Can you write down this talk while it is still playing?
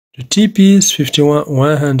The TP is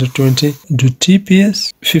 51120. The TP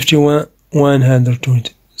is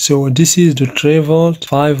 51120. So this is the 3 volt,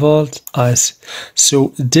 5 volt IC.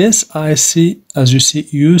 So this IC, as you see,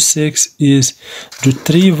 U6 is the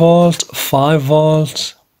 3 volt, 5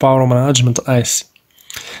 volt power management IC.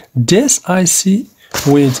 This IC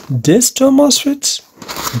with these two MOSFETs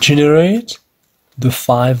generate the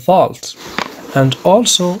 5 volt. And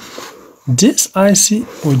also this IC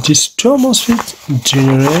with these two MOSFETs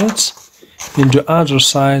generates in the other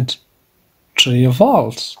side 3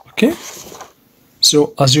 volts. Okay?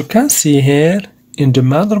 So as you can see here in the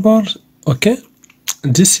motherboard, okay,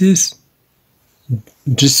 this is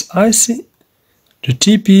this IC, the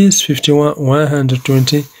TP is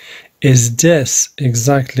 51120 is this,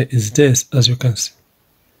 exactly is this, as you can see.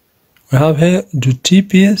 We have here the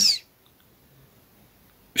TP is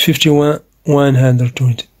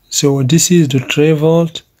 51120. So this is the 3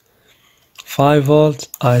 volt, 5 volt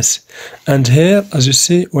IC. And here, as you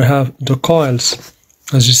see, we have the coils,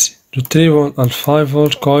 as you see. The 3 volt and 5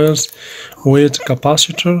 volt coils with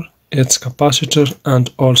capacitor, its capacitor, and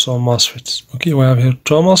also MOSFETs. Okay, we have here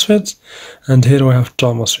 2 MOSFETs, and here we have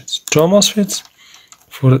 2 MOSFETs. 2 MOSFETs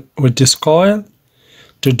with this coil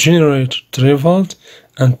to generate 3 volt,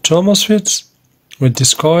 and 2 MOSFETs with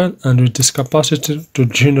this coil and with this capacitor to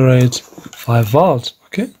generate 5 volt.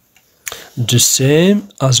 Okay, the same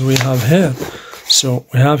as we have here. So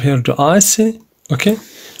we have here the IC. Okay.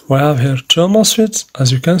 We have here 2 MOSFETs,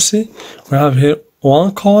 as you can see. We have here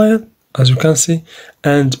 1 coil, as you can see.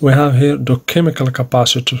 And we have here the chemical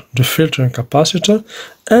capacitor, the filtering capacitor.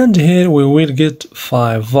 And here we will get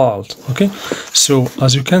 5 volt. Okay. So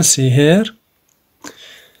as you can see here,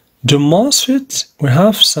 the MOSFET, we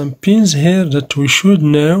have some pins here that we should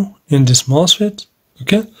know in this MOSFET.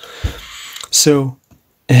 Okay. So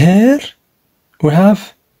here we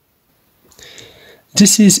have,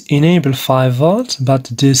 this is enable 5 volt, but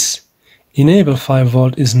this enable 5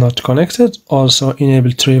 volt is not connected. Also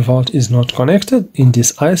enable 3 volt is not connected in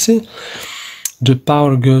this IC. The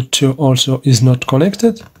power go to also is not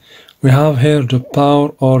connected. We have here the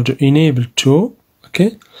power or the enable 2.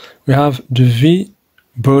 Okay. We have the V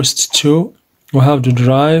boost 2. We have the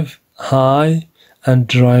drive high and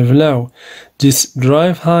drive low. This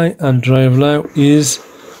drive high and drive low is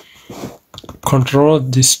control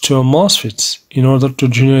these 2 MOSFETs in order to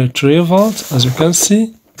generate 3 volts. As you can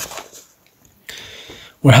see,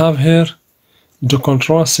 we have here the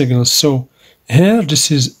control signals. So here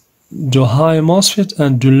this is the high MOSFET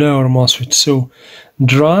and the lower MOSFET. So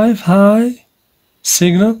drive high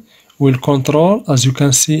signal will control, as you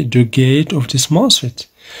can see, the gate of this MOSFET.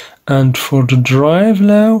 And for the drive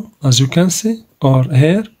low, as you can see, or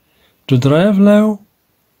here, the drive low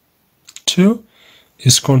 2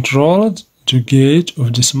 is controlled the gate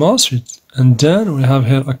of this MOSFET. And then we have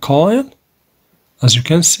here a coil, as you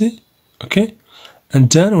can see. Okay. And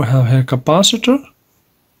then we have here capacitor,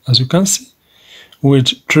 as you can see, with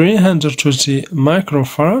 320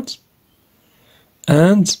 microfarad,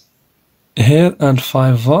 and here and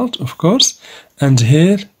 5 volt, of course. And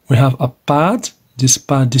here we have a pad. This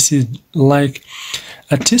pad, this is like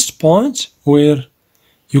a test point where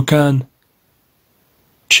you can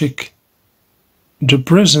check the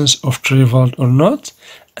presence of 3 volt or not.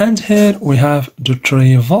 And here we have the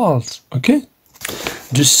 3 volt. Okay.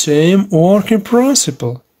 The same working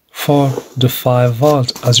principle for the 5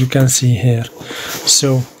 volt, as you can see here.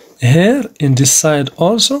 So here in this side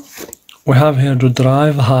also we have here the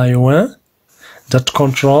drive high 1 that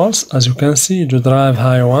controls, as you can see, the drive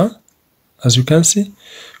high 1, as you can see,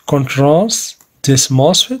 controls this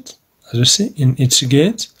MOSFET, as you see, in each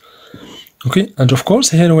gate. Okay, and of course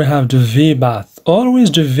here we have the VBAT. Always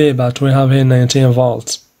the VBAT, we have here 19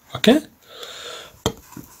 volts. Okay.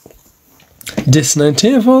 This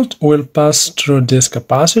 19 volt will pass through these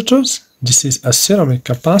capacitors. This is a ceramic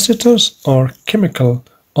capacitors or chemical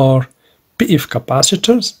or PF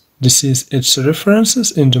capacitors. This is its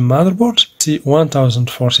references in the motherboard,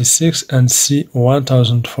 C1046 and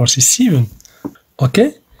C1047.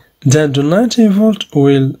 Okay, then the 19 volt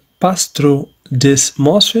will pass through this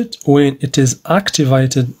MOSFET when it is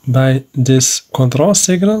activated by this control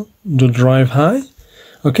signal, the drive high.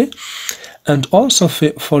 Okay. And also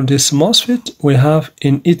for this MOSFET, we have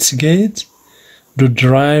in its gate the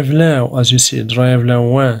drive low, as you see, drive low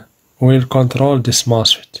 1 will control this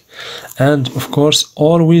MOSFET. And of course,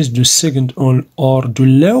 always the second or the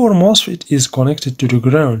lower MOSFET is connected to the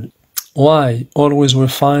ground. Why? Always we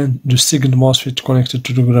find the second MOSFET connected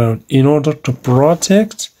to the ground in order to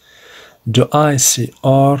protect the IC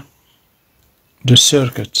or the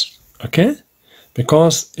circuit. Okay?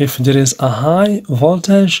 Because if there is a high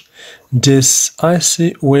voltage, this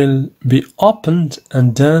IC will be opened,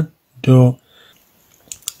 and then the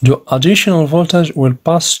additional voltage will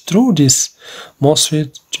pass through this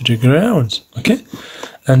MOSFET to the ground. Okay,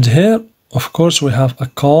 and here of course we have a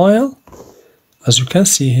coil, as you can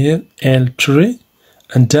see here, L3,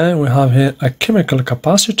 and then we have here a chemical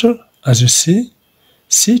capacitor, as you see,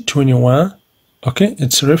 C21. Okay,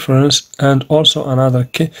 it's reference, and also another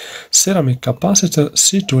ceramic capacitor,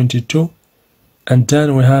 C22, and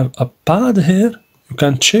then we have a pad here. You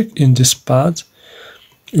can check in this pad.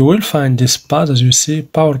 You will find this pad, as you see,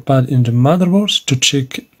 power pad in the motherboard, to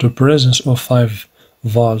check the presence of 5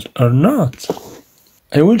 volt or not.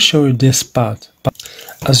 I will show you this pad.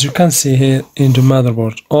 As you can see here in the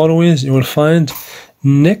motherboard, always you will find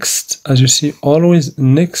next, as you see, always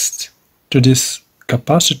next to this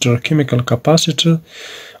capacitor, chemical capacitor,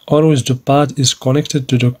 always the pad is connected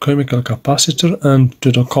to the chemical capacitor and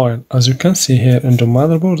to the coil. As you can see here in the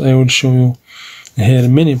motherboard, I will show you here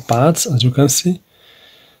many pads, as you can see.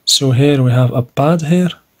 So here we have a pad here,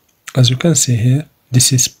 as you can see here.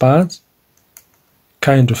 This is pad,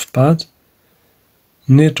 kind of pad.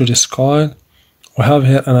 Near to this coil, we have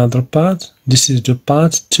here another pad. This is the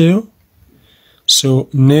pad 2. So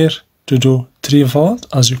near to the 3 volt,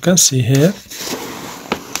 as you can see here.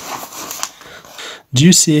 Do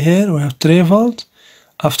you see here we have 3 volt?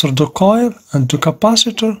 After the coil and the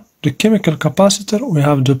capacitor, the chemical capacitor, we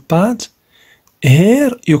have the pad.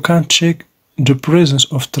 Here you can check the presence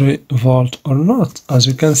of 3 volt or not, as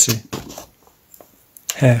you can see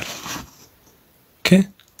here. Okay,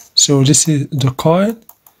 so this is the coil,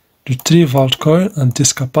 the 3 volt coil, and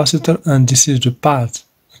this capacitor, and this is the pad.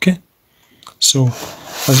 Okay, so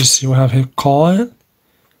as you see, we have here coil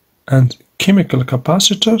and chemical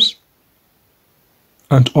capacitors,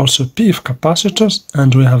 and also PF capacitors,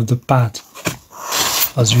 and we have the pad.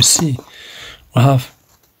 As you see, we have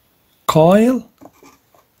coil,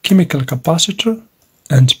 chemical capacitor,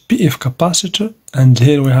 and PF capacitor, and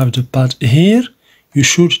here we have the pad. Here you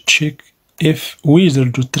should check if whether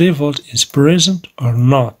the 3 volt is present or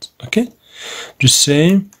not. Okay, the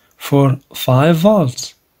same for 5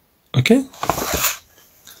 volts. Okay,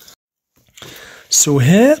 so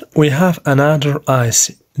here we have another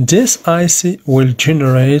IC. This IC will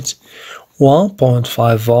generate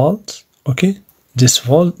 1.5 volts. Okay, this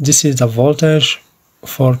is the voltage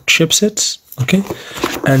for chipsets. Okay,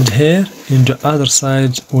 and here in the other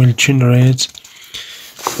side will generate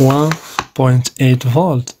 1.8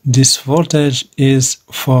 volt. This voltage is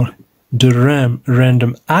for the RAM,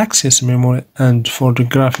 random access memory, and for the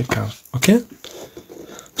graphical. Okay,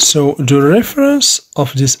 so the reference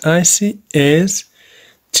of this IC is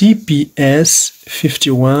TPS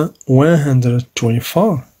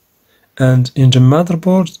 51124, and in the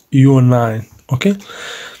motherboard U9. Okay,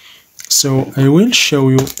 so I will show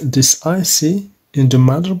you this IC in the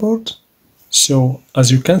motherboard. So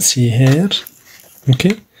as you can see here,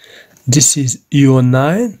 okay, this is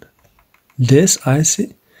U9, this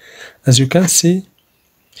IC, as you can see,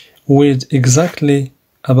 with exactly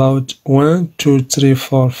about 1, 2, 3,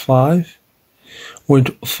 4, 5,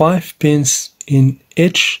 with 5 pins in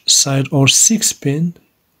each side, or 6 pin,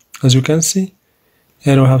 as you can see.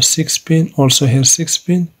 Here we have 6 pin, also here 6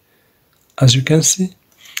 pin, as you can see,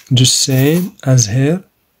 the same as here.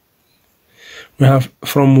 We have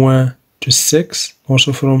from 1 to 6,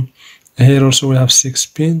 also from here also we have 6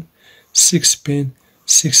 pin, 6 pin,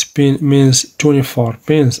 6 pin means 24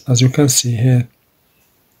 pins, as you can see here.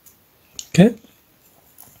 Okay,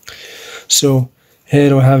 so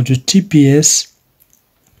here we have the TPS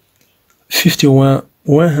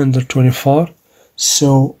 51124.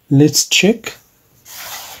 So let's check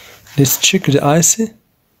the IC.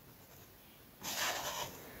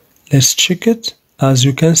 Let's check it. As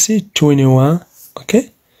you can see, 21.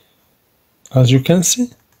 Okay, as you can see,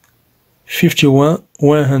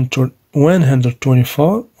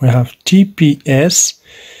 51124. We have TPS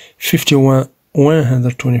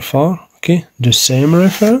 51124. Okay, the same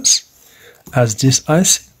reference as this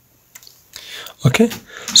IC. Okay,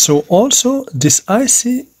 so also this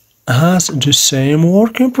IC has the same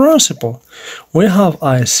working principle. We have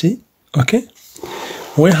IC. Okay,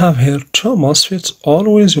 we have here 2 MOSFETs.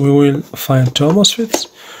 Always we will find 2 MOSFETs.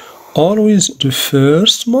 Always the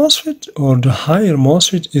first MOSFET or the higher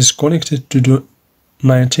MOSFET is connected to the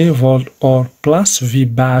 19 volt or plus V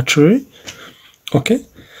battery. Okay,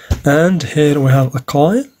 and here we have a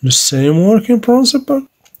coil, the same working principle.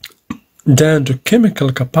 Then the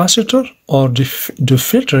chemical capacitor or the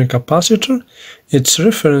filtering capacitor, its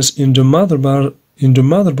reference in the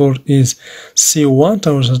motherboard is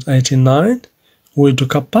C1089 with the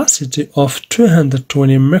capacity of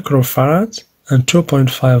 220 microfarads, and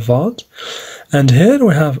 2.5 volt. And here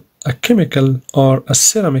we have a chemical or a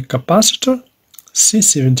ceramic capacitor,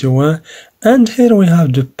 C71, and here we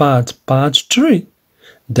have the pad 3.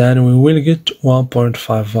 Then we will get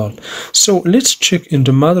 1.5 volt. So let's check in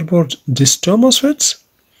the motherboard these two MOSFETs,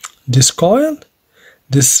 this coil,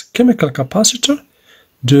 this chemical capacitor,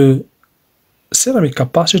 the ceramic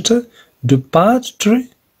capacitor, the pad 3.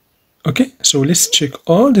 Okay, so let's check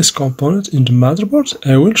all these components in the motherboard.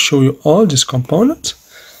 I will show you all these components.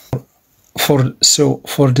 For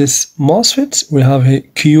this MOSFET we have a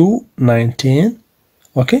Q19,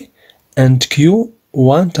 okay, and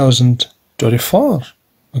Q1034.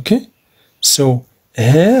 Okay, so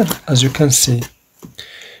here as you can see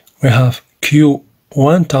we have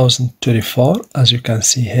Q1034 as you can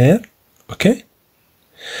see here, okay,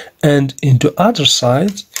 and in the other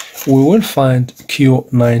side we will find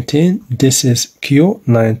Q19. This is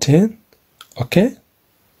Q19, okay.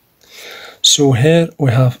 So here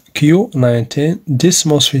we have Q19. This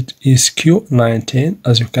MOSFET is Q19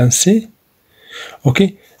 as you can see,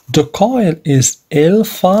 okay. The coil is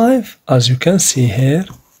L5 as you can see here,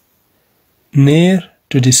 near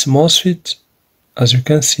to this MOSFET, as you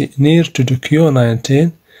can see near to the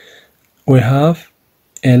Q19 we have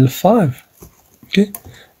L5, okay.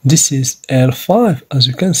 This is L5 as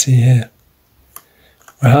you can see here,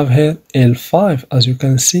 we have here L5 as you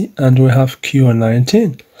can see, and we have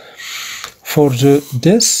Q19. For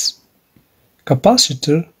this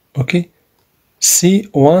capacitor, okay,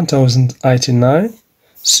 C1089.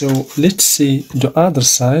 So let's see the other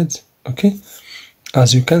side, okay,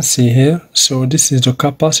 as you can see here. So this is the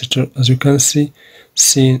capacitor as you can see,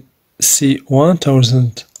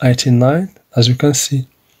 C1089, as you can see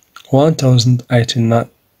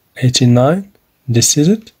 1089, this is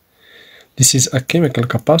it. This is a chemical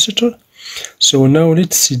capacitor. So now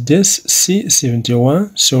let's see this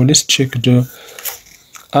C71. So let's check the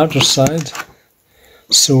other side.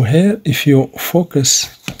 So here if you focus,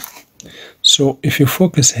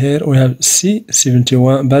 here we have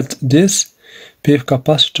C71, but this PF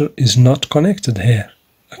capacitor is not connected here,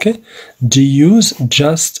 okay. They use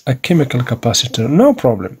just a chemical capacitor, no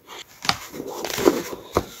problem.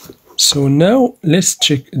 So now let's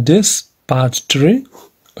check this pad 3,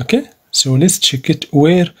 okay. So let's check it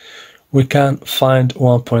where we can find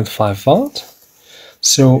 1.5 volt.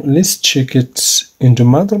 So let's check it in the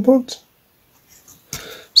motherboard.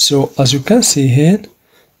 So as you can see here,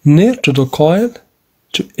 near to the coil,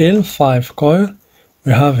 to L5 coil,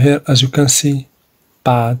 we have here as you can see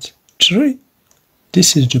pad 3.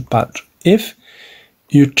 This is the pad 3. If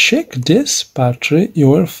you check this pad 3, you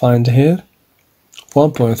will find here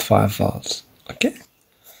 1.5 volts, okay.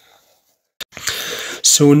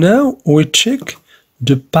 So now we check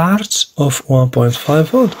the parts of 1.5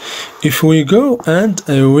 volt. If we go and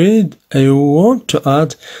I want to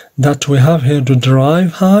add that we have here the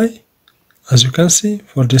drive high, as you can see,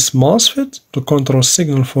 for this MOSFET, the control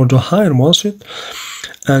signal for the higher MOSFET,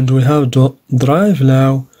 and we have the drive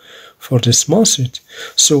low for this MOSFET.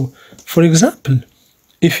 So for example,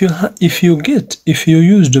 if you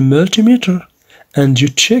use the multimeter and you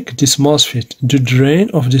check this MOSFET, the drain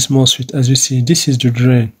of this MOSFET, as you see, this is the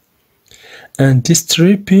drain, and these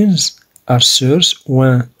 3 pins are source,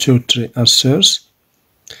 1, 2, 3 are source,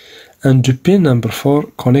 and the pin number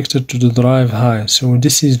 4 connected to the drive high. So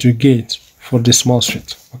this is the gate for this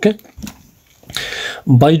MOSFET, okay.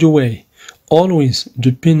 By the way, always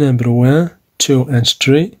the pin number 1, 2 and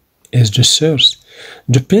 3 is the source.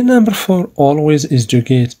 The pin number 4 always is the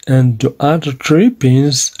gate, and the other 3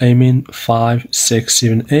 pins, I mean 5, 6,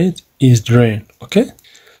 7, 8 is drain, okay.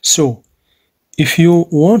 So if you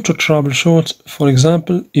want to troubleshoot, for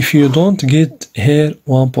example, if you don't get here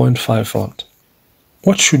 1.5 volt,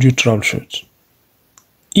 what should you troubleshoot?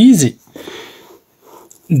 Easy.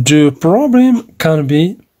 The problem can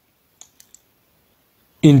be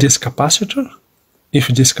in this capacitor. If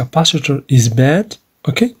this capacitor is bad,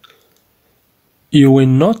 okay, you will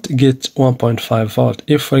not get 1.5 volt.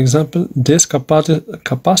 If, for example, this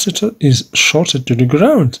capacitor is shorted to the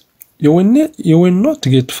ground, you will not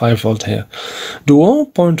get 5 volt here. The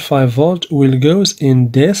 1.5 volt will go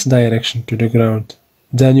in this direction to the ground.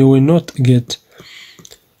 Then you will not get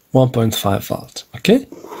 1.5 volt, okay?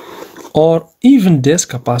 Or even this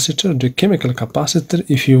capacitor, the chemical capacitor,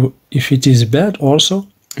 if it is bad also,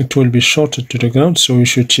 it will be shorted to the ground. So you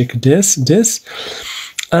should check this,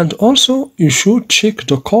 and also you should check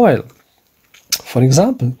the coil. For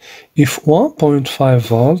example, if 1.5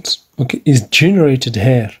 volts, okay, is generated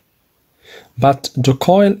here, but the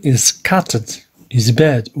coil is cutted, is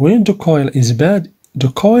bad. When the coil is bad, the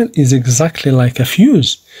coil is exactly like a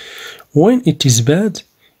fuse. When it is bad,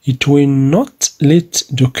 it will not let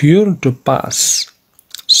the current to pass.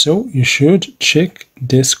 So you should check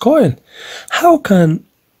this coil. How can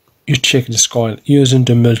you check this coil? Using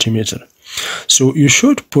the multimeter. So you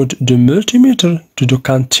should put the multimeter to the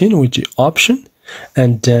continuity option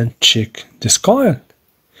and then check this coil.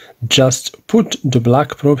 Just put the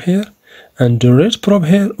black probe here and the red probe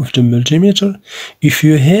here of the multimeter. If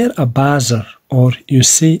you hear a buzzer or you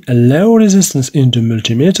see a low resistance in the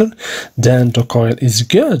multimeter, then the coil is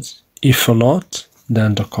good. If not,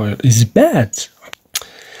 then the coil is bad.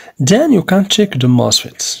 Then you can check the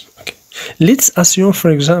MOSFETs. Okay. Let's assume,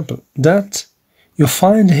 for example, that you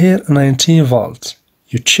find here 19 volts.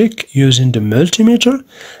 You check using the multimeter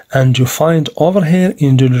and you find over here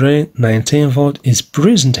in the drain 19 volt is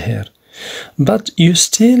present here. But you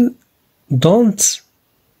still not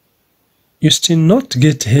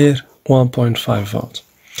get here 1.5 volt.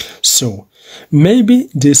 So maybe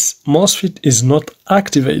this MOSFET is not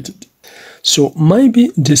activated.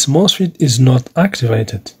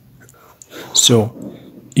 So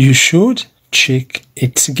you should check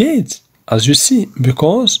its gate, as you see,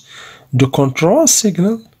 because the control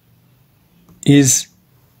signal is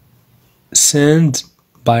sent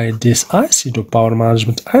by this IC, the power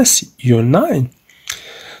management IC, U9.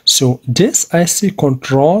 So this IC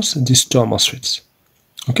controls these two MOSFETs.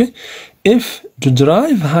 Okay, if the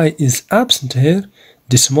drive high is absent here,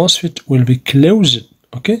 this MOSFET will be closed.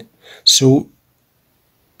 Okay, so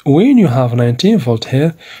when you have 19 volt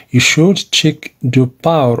here, you should check the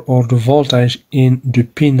power or the voltage in the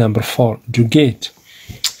pin number 4, the gate.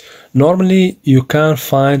 Normally you can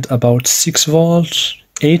find about 6 volts,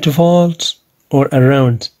 8 volts, or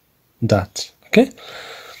around that. Okay,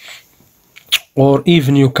 or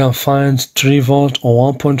even you can find 3 volt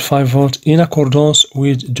or 1.5 volt in accordance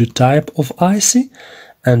with the type of IC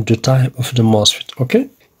and the type of the MOSFET. Okay,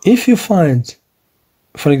 if you find,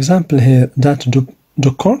 for example, here that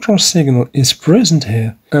the control signal is present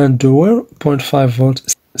here and the 1.5 volt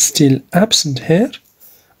is still absent here,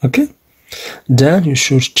 okay, then you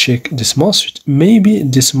should check this MOSFET. Maybe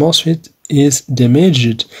this MOSFET is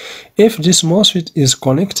damaged. If this MOSFET is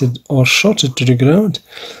connected or shorted to the ground,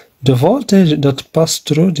 the voltage that passed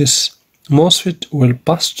through this MOSFET will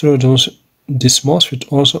pass through this MOSFET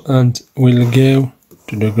also and will go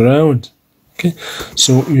to the ground. Okay,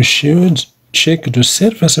 so you should check the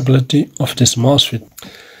serviceability of this MOSFET.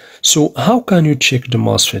 So how can you check the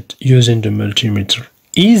MOSFET using the multimeter?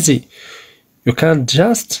 Easy. You can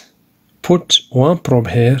just put one probe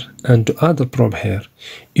here and the other probe here.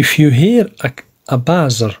 If you hear a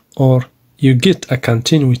buzzer or you get a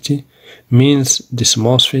continuity, means this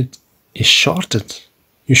MOSFET is shorted.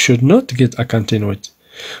 You should not get a continuity.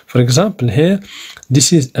 For example, here,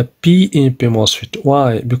 this is a PNP MOSFET.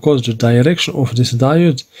 Why? Because the direction of this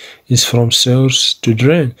diode is from source to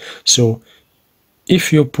drain. So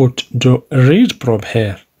if you put the red probe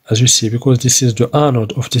here, as you see, because this is the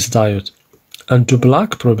anode of this diode, and the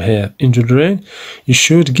black probe here in the drain, you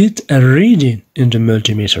should get a reading in the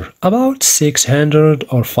multimeter, about 600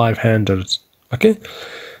 or 500. Okay?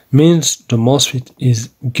 Means the MOSFET is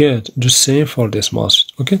good. The same for this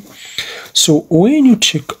MOSFET. Okay, so when you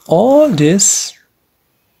check all this,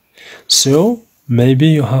 so maybe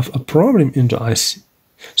you have a problem in the IC.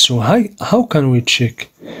 So how can we check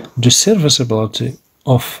the serviceability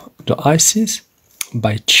of the ICs?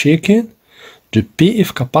 By checking the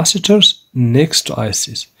PF capacitors next to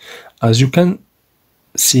ICs. As you can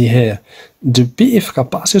see here, the PF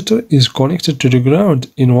capacitor is connected to the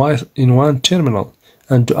ground in one terminal,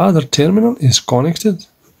 and the other terminal is connected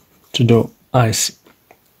to the IC.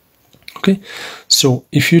 Okay, so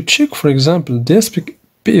if you check, for example, this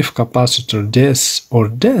PF capacitor, this or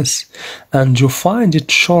this, and you find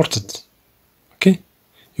it shorted, okay,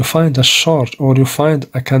 you find a short or you find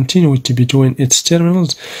a continuity between its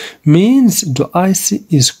terminals, means the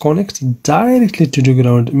IC is connected directly to the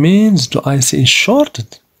ground, means the IC is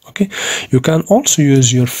shorted. Okay, you can also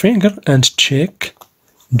use your finger and check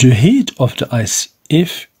the heat of the IC.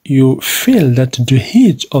 If you feel that the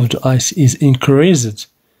heat of the IC is increased,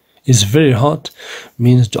 is very hot,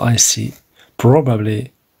 means the IC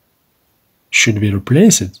probably should be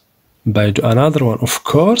replaced by another one, of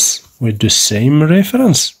course, with the same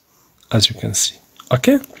reference, as you can see.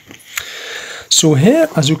 Okay, so here,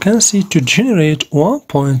 as you can see, to generate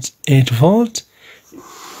 1.8 volt,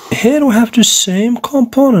 here we have the same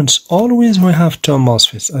components. Always we have two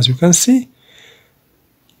MOSFETs, as you can see.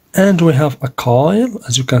 And we have a coil,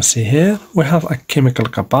 as you can see here. We have a chemical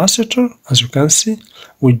capacitor, as you can see,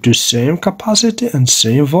 with the same capacity and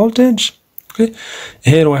same voltage. Okay,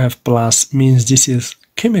 here we have plus, means this is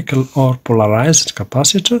chemical or polarized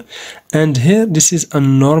capacitor, and here this is a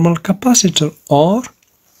normal capacitor or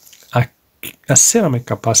a ceramic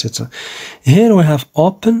capacitor. Here we have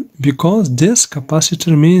open because this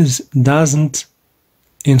capacitor means doesn't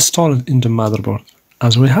install it in the motherboard,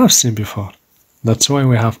 as we have seen before. That's why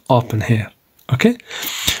we have open here. Okay,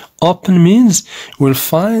 open means you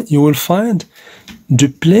will find the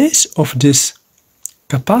place of this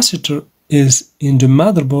capacitor is in the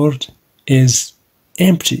motherboard is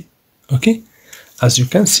empty. Okay, as you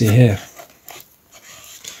can see here.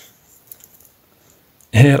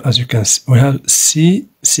 Here, as you can see, we have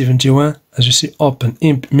C71. As you see, open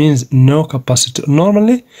imp means no capacitor.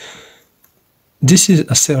 Normally, this is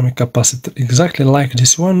a ceramic capacitor, exactly like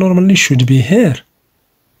this one. Normally, should be here,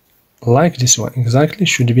 like this one, exactly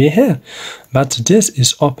should be here. But this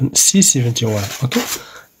is open C71. Okay,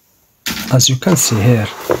 as you can see here,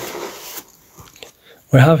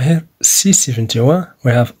 we have here C71.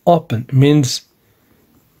 We have open means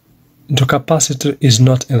the capacitor is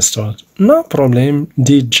not installed. No problem,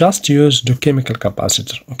 they just use the chemical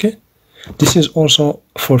capacitor. Okay, this is also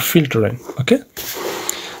for filtering. Okay,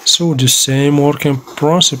 so the same working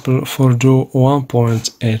principle for the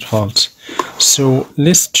 1.8 volts. So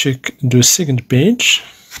let's check the second page.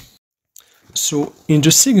 So in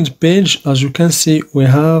the second page, as you can see, we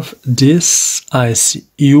have this IC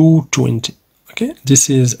U20. Okay, this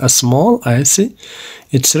is a small IC.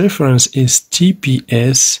 Its reference is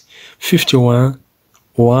TPS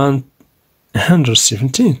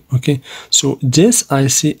 51117. Okay, so this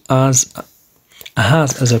IC has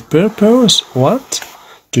as a purpose what?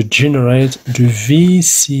 To generate the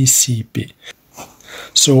VCCP.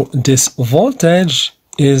 So this voltage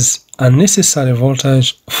is a necessary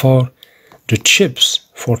voltage for the chips,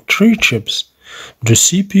 for 3 chips: the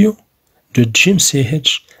CPU, the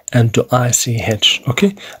GMCH, and the ICH.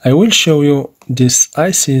 Okay, I will show you these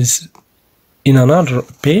ICs in another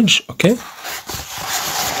page. Okay,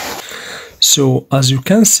 so as you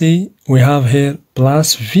can see, we have here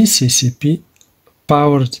plus VCCP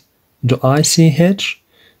powered the ICH,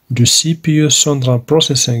 the CPU central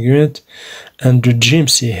processing unit, and the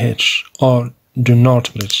GMCH or the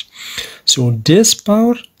NOT bridge. So this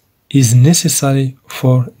power is necessary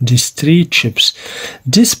for these 3 chips.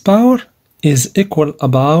 This power is equal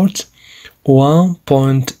about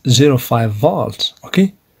 1.05 volts.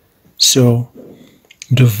 Okay, so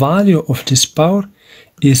the value of this power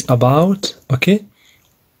is about, okay,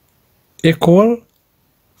 equal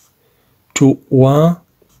to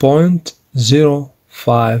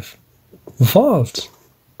 1.05 volts.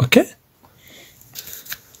 Okay,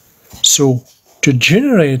 so to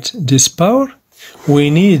generate this power, we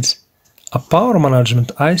need a power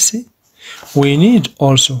management IC. We need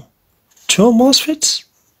also 2 MOSFETs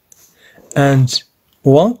and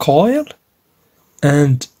 1 coil,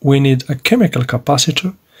 and we need a chemical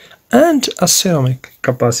capacitor and a ceramic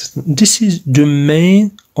capacitor. This is the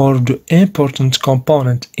main or the important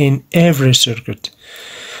component in every circuit: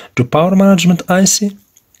 the power management IC,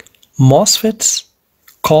 MOSFETs,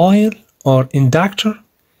 coil or inductor,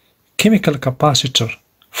 chemical capacitor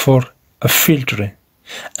for a filtering,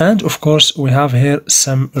 and of course we have here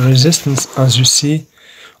some resistance. As you see,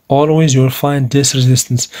 always you will find this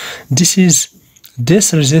resistance.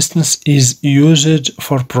 This resistance is used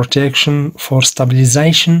for protection, for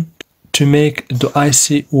stabilization, to make the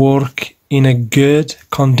IC work in a good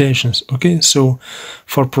conditions. Okay, so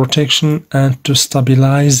for protection and to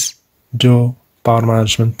stabilize the power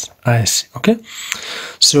management IC. Okay,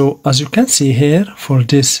 so as you can see here, for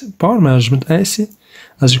this power management IC,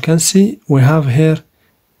 as you can see, we have here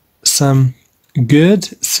some good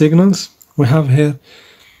signals. We have here,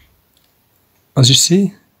 as you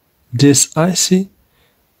see, this IC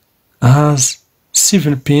has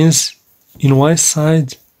 7 pins in one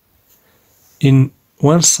side,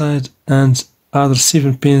 and other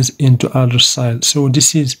 7 pins in the other side. So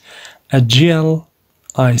this is a GL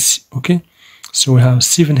IC. Okay, so we have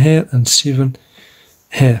 7 here and 7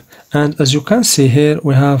 here, and as you can see here,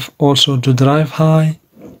 we have also the drive high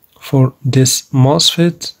for this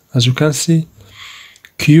MOSFET. As you can see,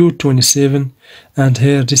 Q27, and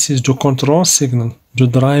here this is the control signal, the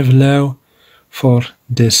drive low for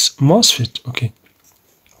this MOSFET. Okay,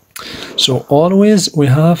 so always we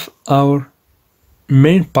have our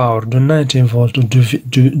main power, the 19 volt,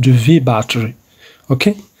 the V battery.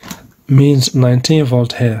 Okay, means 19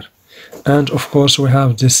 volt here, and of course we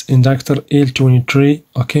have this inductor L23.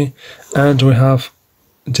 Okay, and we have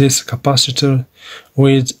this capacitor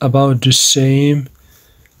with about the same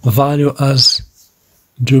value as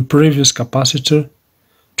the previous capacitor,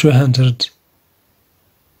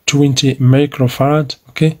 220 microfarad.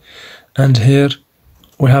 Okay, and here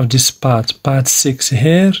we have this pad 6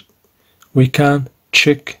 here. We can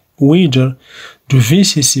check whether the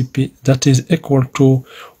VCCP that is equal to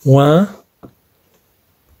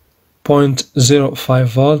 1.05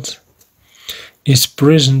 volts is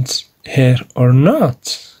present here or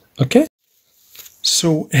not. Okay,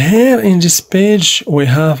 so here in this page we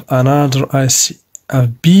have another IC, a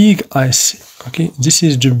big IC. Okay, this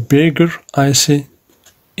is the bigger IC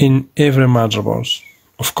in every motherboard,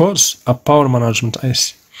 of course a power management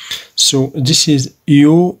IC. So this is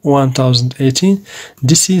U1018.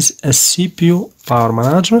 This is a CPU power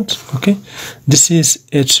management. Okay, this is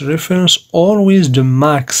its reference, always the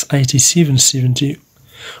max 8770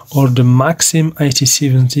 or the maximum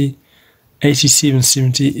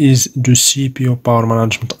 8770 is the CPU power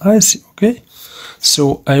management IC. Okay,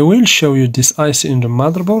 so I will show you this IC in the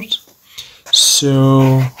motherboard.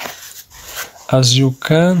 So as you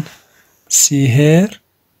can see here,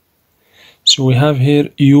 so we have here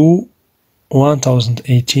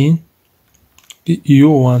U1018,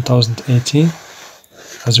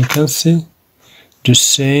 as you can see, the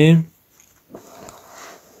same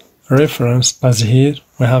reference as here.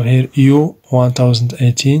 We have here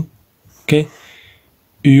U1018, okay,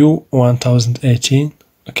 U1018,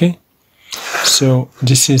 okay. So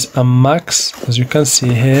this is a max, as you can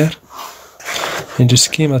see here in the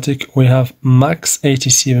schematic. We have max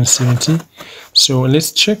 8770. So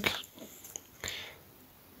let's check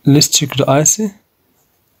the IC.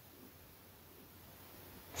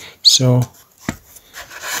 So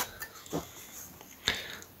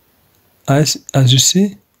as you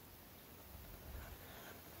see,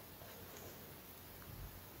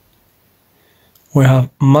 we have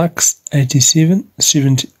max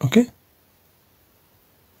 8770. Okay,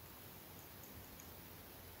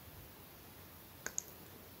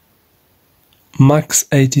 max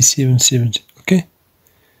 8770. Okay,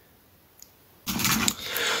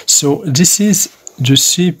 so this is the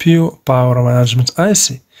CPU power management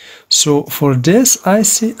IC. So for this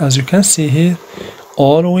IC, as you can see here,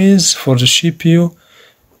 always for the CPU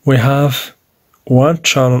we have one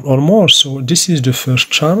channel or more. So this is the first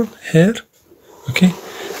channel here, okay,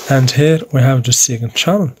 and here we have the second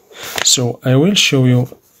channel. So I will show you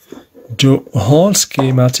the whole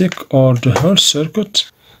schematic or the whole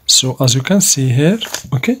circuit. So as you can see here,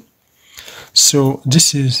 okay, so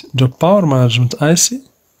this is the power management IC,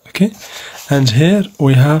 okay, and here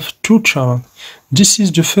we have two channels. This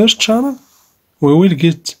is the first channel, we will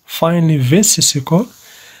get finally VCC core,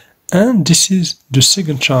 and this is the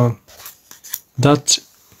second channel that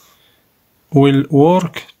will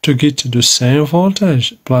work to get the same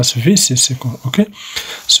voltage plus VCC core. Okay,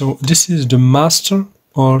 so this is the master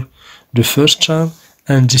or the first channel,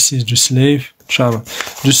 and this is the slave channel.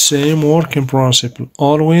 The same working principle.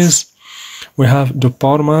 Always we have the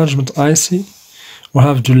power management IC, we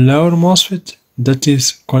have the lower MOSFET that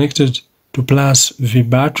is connected to plus V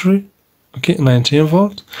battery, okay, 19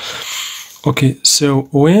 volt. Okay, so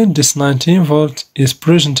when this 19 volt is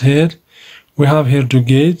present here, we have here the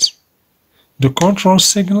gate. The control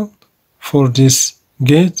signal for this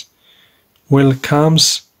gate will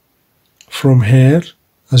comes from here.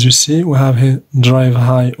 As you see, we have here drive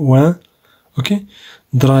high 1, okay,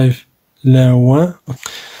 drive low 1,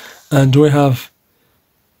 and we have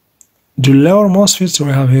the lower MOSFETs.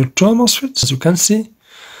 We have here two MOSFETs, as you can see.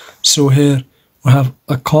 So here we have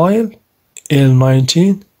a coil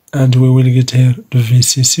L19, and we will get here the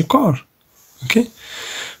VCC core. Okay,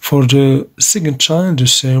 for the second channel, the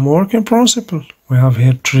same working principle. We have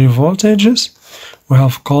here three voltages, we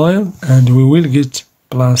have coil, and we will get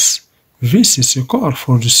plus VCC core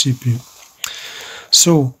for the CPU.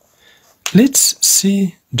 So let's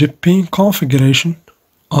see the pin configuration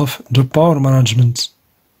of the power management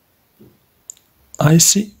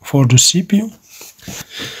IC for the CPU.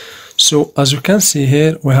 So as you can see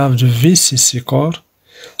here, we have the VCC core.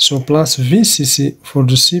 So plus VCC for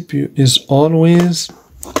the CPU is always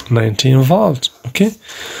 19 volts. Okay,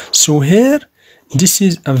 so here this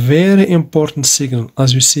is a very important signal.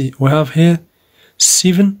 As you see, we have here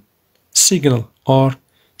 7 signal or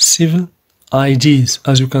 7 IDs.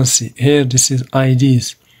 As you can see here, this is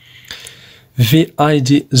IDs.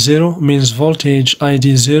 VID 0 means voltage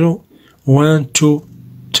ID 0, 1, 2,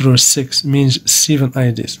 3, 6 means 7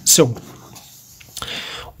 IDs. So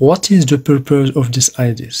what is the purpose of these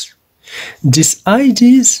IDs? These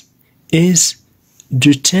IDs is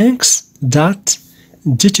the things that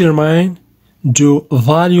determine the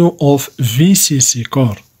value of VCC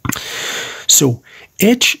core. So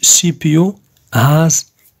each CPU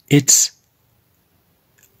has its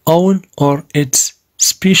own or its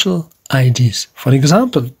special IDs. For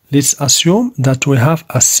example, let's assume that we have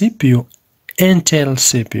a CPU Intel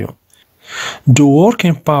CPU. The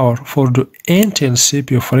working power for the Intel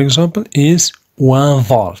CPU, for example, is 1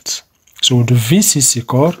 volt. So the VCC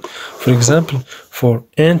core, for example, for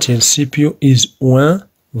Intel CPU is 1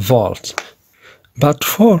 volt. But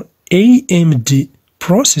for AMD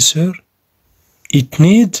processor, it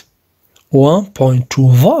needs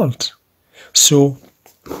 1.2 volt. So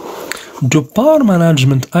the power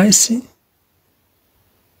management IC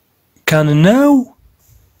can know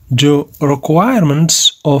the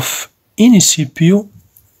requirements of any CPU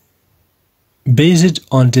based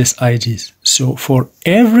on these IDs. So for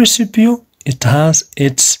every CPU, it has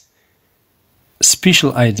its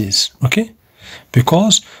special IDs, okay?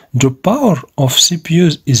 Because the power of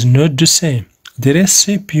CPUs is not the same. There is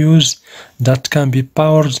CPUs that can be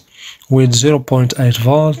powered with 0.8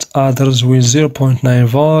 volts, others with 0.9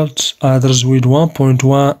 volts, others with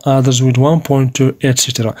 1.1, others with 1.2,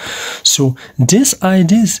 etc. So this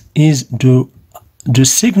IDs is the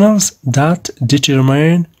signals that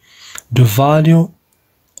determine the value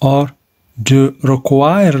or the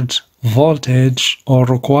required voltage or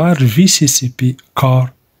required VCCP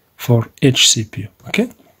core for each CPU, okay?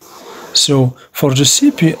 So for the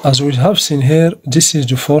CPU, as we have seen here, this is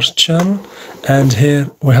the first channel, and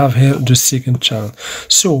here we have here the second channel.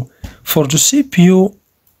 So for the CPU,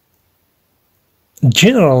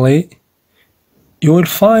 generally you will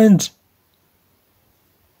find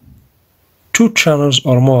 2 channels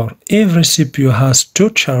or more. Every CPU has 2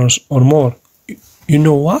 channels or more. You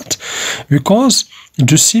know what? Because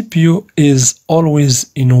the CPU is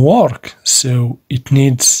always in work, so it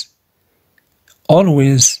needs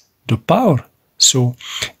always the power. So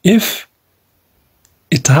if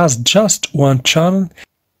it has just 1 channel,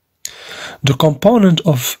 the component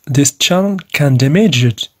of this channel can damage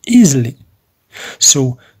it easily.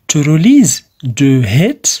 So to release the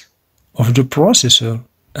heat of the processor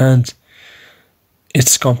and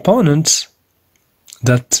its components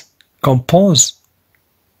that compose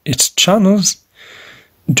its channels,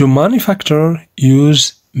 the manufacturer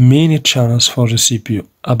use many channels for the CPU,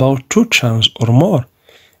 about 2 channels or more.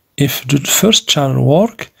 If the first channel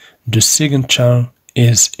works, the second channel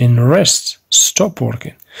is in rest, stop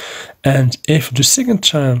working. And if the second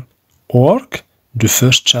channel works, the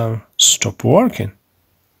first channel stop working,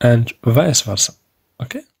 and vice versa,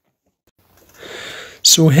 okay?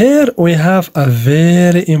 So here we have a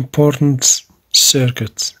very important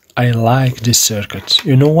circuit. I like this circuit.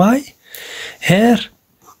 You know why? Here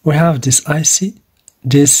we have this IC,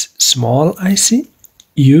 this small IC,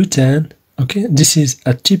 U10, okay? This is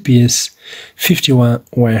a TPS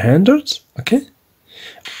 51100, okay?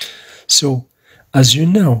 So, as you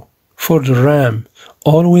know, for the RAM,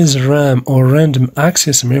 always RAM or random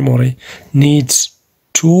access memory needs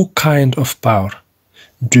 2 kinds of power.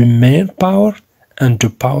 The main power and the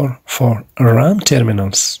power for RAM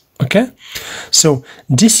terminals, okay? So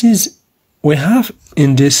this is, we have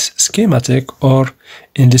in this schematic or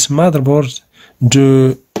in this motherboard,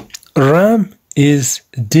 the RAM is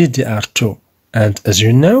DDR2, and as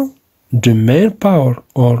you know, the main power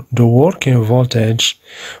or the working voltage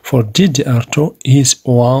for DDR2 is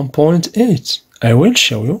 1.8. I will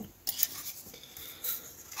show you.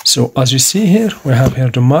 So as you see here, we have here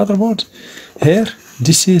the motherboard. Here,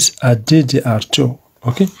 this is a DDR2,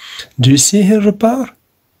 okay? Do you see here the power?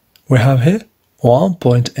 We have here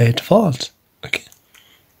 1.8 volt, okay?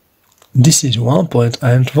 This is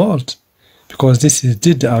 1.8 volt because this is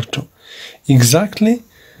DDR2. Exactly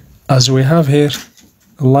as we have here,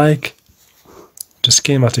 like the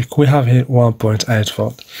schematic, we have here 1.8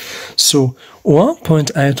 volt. So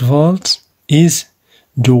 1.8 volt is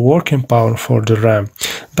the working power for the RAM.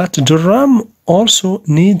 But the RAM also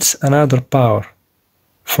needs another power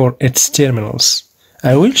for its terminals.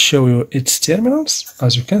 I will show you its terminals,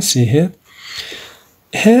 as you can see here.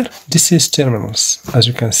 Here, this is terminals, as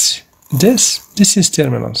you can see. This is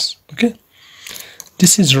terminals, okay?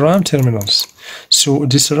 This is RAM terminals. So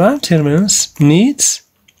this RAM terminals needs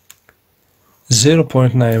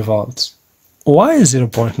 0.9 volts. Why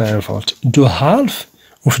 0.9 volt? The half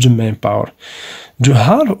of the main power. The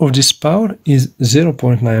half of this power is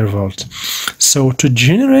 0.9 volt. So to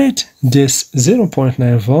generate this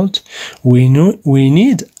 0.9 volt, we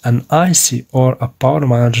need an IC or a power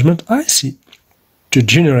management IC to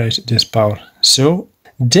generate this power. So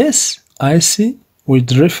this IC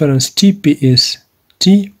with reference TPS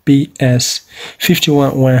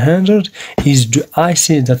 51100 is the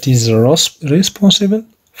IC that is responsible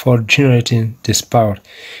for generating this power.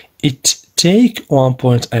 It take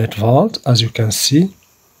 1.8 volt, as you can see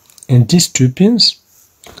in these 2 pins.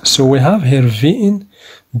 So we have here Vin,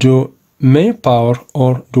 the main power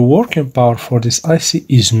or the working power for this IC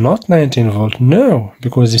is not 19 volt. No,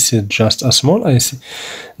 because this is just a small IC.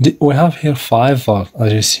 We have here 5 volt,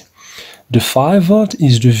 as you see. The 5 volt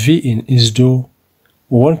is the V-in, is the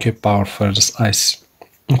working power for this IC.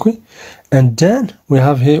 Okay, and then we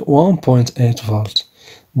have here 1.8 volt.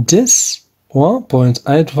 This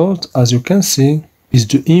 1.8 volt, as you can see, is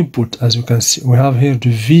the input. As you can see, we have here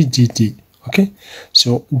the VDD. Okay,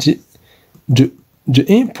 so the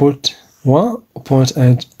input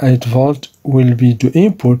 1.8 volt will be the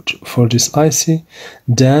input for this IC.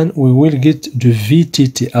 Then we will get the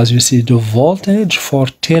VTT, as you see, the voltage for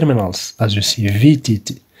terminals, as you see,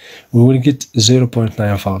 VTT. We will get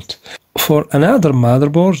 0.9 volt. For another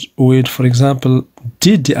motherboard with, for example,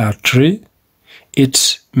 DDR3,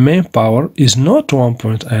 its main power is not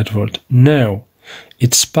 1.8 volt. No,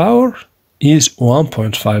 its power is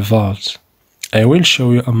 1.5 volts. I will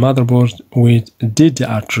show you a motherboard with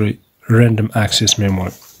DDR3 random access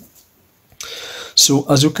memory. So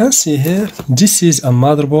as you can see here, this is a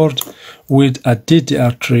motherboard with a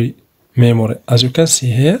DDR3 memory. As you can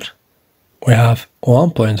see here, we have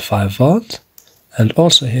 1.5 volt, and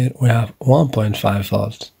also here we have 1.5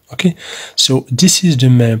 volt. Okay, so this is the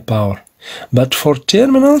main power. But for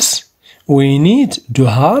terminals, we need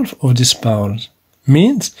the half of this power,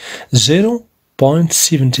 means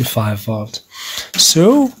 0.75 volt.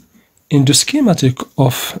 So in the schematic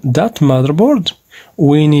of that motherboard,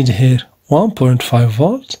 we need here 1.5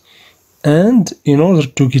 volt, and in order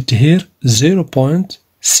to get here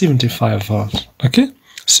 0.75 volt. Okay,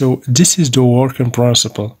 so this is the working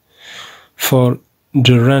principle for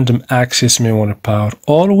the random access memory power.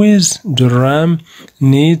 Always the RAM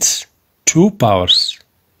needs two powers,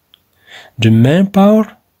 the main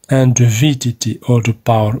power and the VTT, or the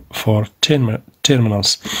power for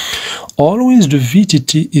terminals. Always the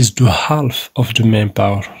VTT is the half of the main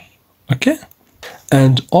power. Okay,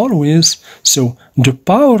 and always, so the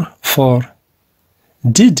power for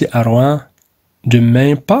DDR1, the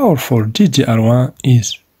main power for DDR1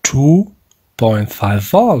 is 2.5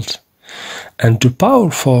 volt, and the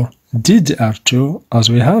power for DDR2, as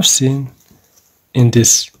we have seen in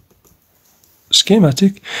this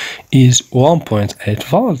schematic, is 1.8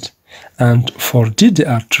 volt, and for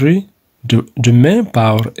DDR3 the main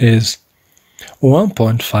power is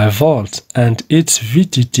 1.5 volt, and its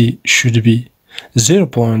VTT should be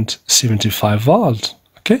 0.75 volt.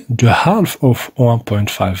 Okay, the half of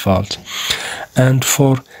 1.5 volt. And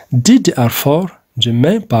for DDR4 the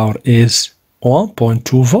main power is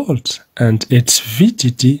 1.2 volt, and its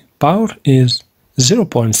VTT power is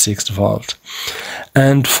 0.6 volt.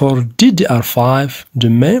 And for DDR5 the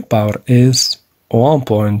main power is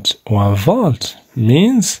 1.1 volt,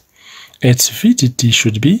 means its VTT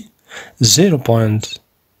should be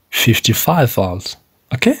 0.55 volt.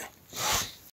 Okay.